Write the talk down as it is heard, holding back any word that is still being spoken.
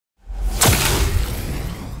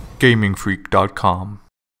gamingfreak.com.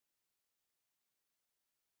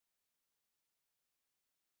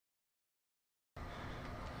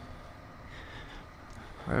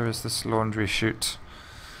 Where is this laundry chute?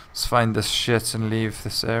 Let's find this shit and leave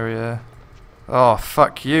this area. Oh,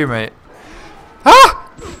 fuck you, mate.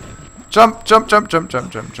 Ah! Jump, jump, jump, jump,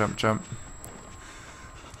 jump, jump, jump, jump.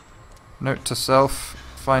 Note to self,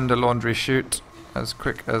 find a laundry chute as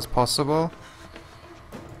quick as possible.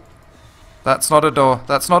 That's not a door.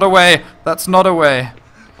 That's not a way. That's not a way.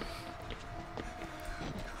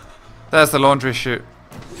 There's the laundry chute.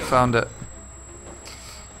 Found it.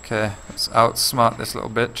 Okay, let's outsmart this little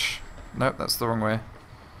bitch. Nope, that's the wrong way.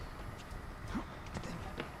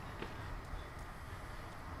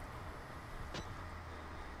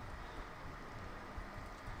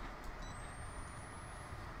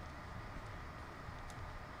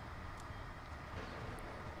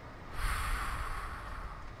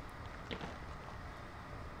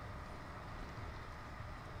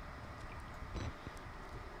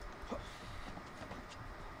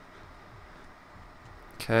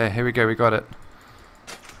 Okay, here we go, we got it.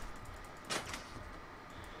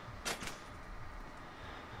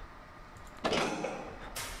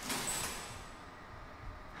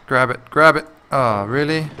 Grab it, grab it! Oh,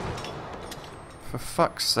 really? For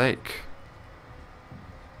fuck's sake.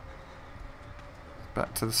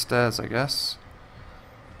 Back to the stairs, I guess.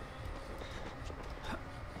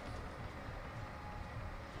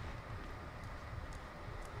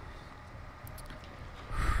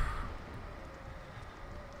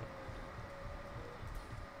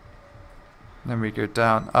 Then we go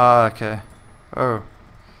down. Ah, okay. Oh.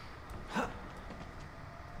 I'm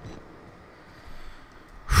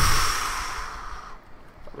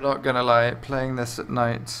not gonna lie, playing this at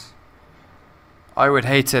night, I would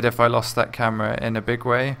hate it if I lost that camera in a big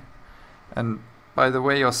way. And by the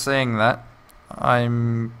way you're saying that,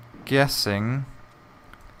 I'm guessing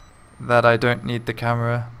that I don't need the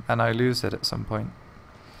camera and I lose it at some point.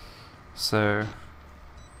 So,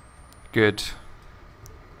 good.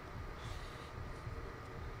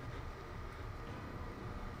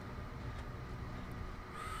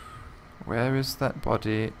 Where is that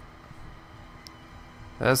body?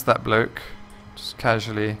 There's that bloke, just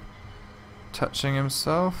casually touching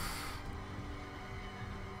himself.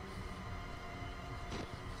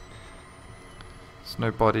 There's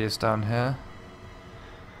no bodies down here,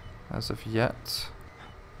 as of yet.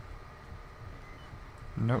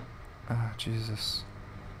 Nope. Ah, Jesus.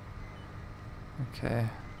 Okay.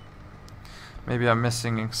 Maybe I'm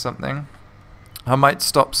missing something. I might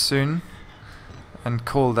stop soon and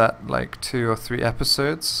call that like 2 or 3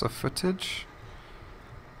 episodes of footage.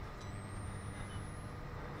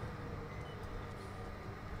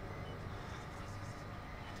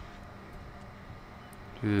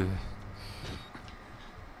 Ugh.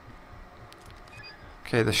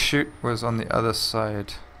 Okay, the chute was on the other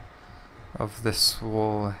side of this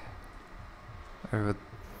wall over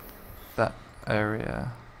that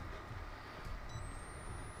area.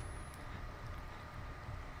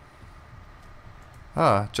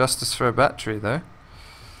 Ah, justice for a battery though.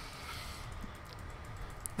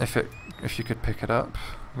 If you could pick it up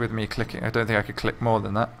with me clicking. I don't think I could click more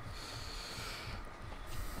than that.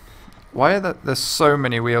 Why are there's so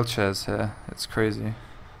many wheelchairs here? It's crazy.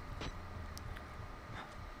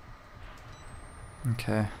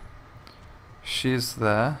 Okay. She's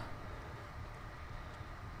there.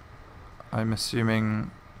 I'm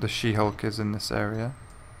assuming the She-Hulk is in this area.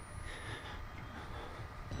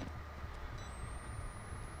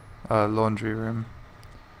 Laundry room.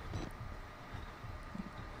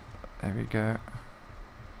 There we go.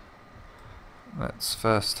 Let's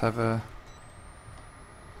first have a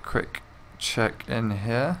quick check in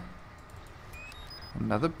here.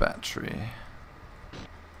 Another battery.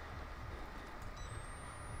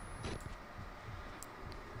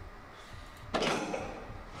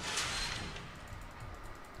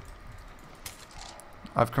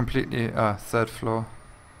 I've completely 3rd floor.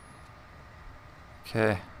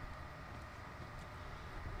 Okay.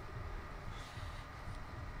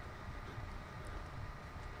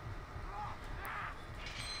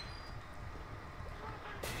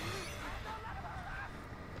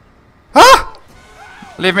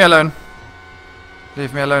 Leave me alone.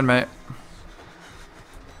 Leave me alone, mate.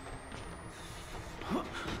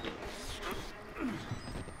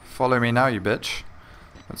 Follow me now, you bitch.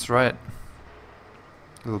 That's right.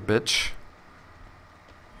 Little bitch.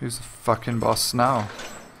 Who's the fucking boss now?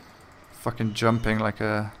 Fucking jumping like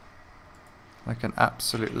an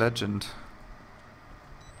absolute legend.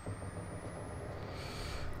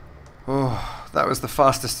 Oh, that was the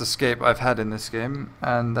fastest escape I've had in this game,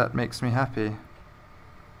 and that makes me happy.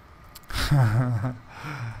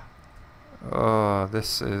 Oh,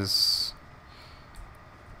 this is...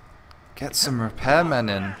 Get some repairmen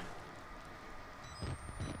in.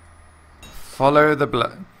 Follow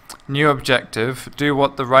the new objective. Do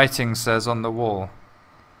what the writing says on the wall.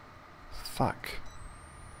 Fuck.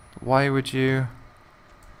 Why would you...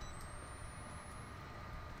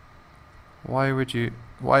 Why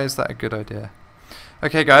is that a good idea?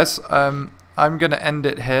 Okay guys, I'm gonna end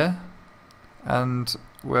it here. And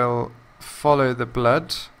we'll follow the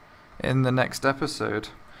blood in the next episode.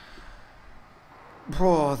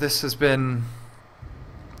 Oh, this has been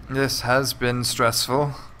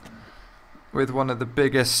stressful, with one of the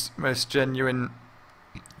biggest, most genuine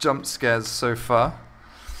jump scares so far.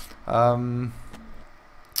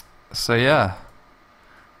 So yeah,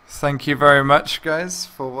 thank you very much guys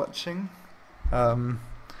for watching.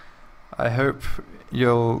 I hope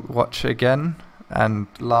you'll watch again and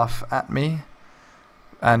laugh at me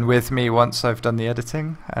and with me once I've done the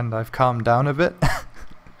editing and I've calmed down a bit.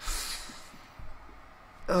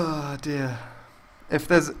 Oh dear.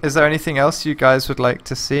 Is there anything else you guys would like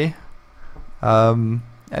to see? Any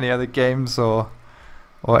other games or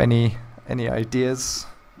any ideas?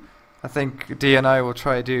 I think Dee and I will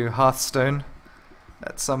try to do Hearthstone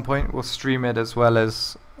at some point. We'll stream it as well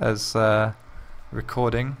as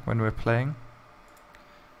recording when we're playing.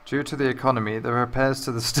 Due to the economy, the repairs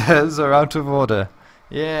to the stairs are out of order.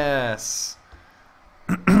 Yes.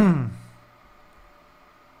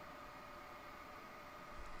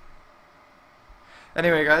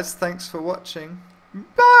 Anyway guys, thanks for watching.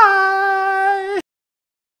 Bye!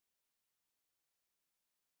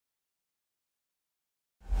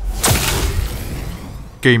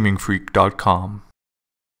 GamingFreak.com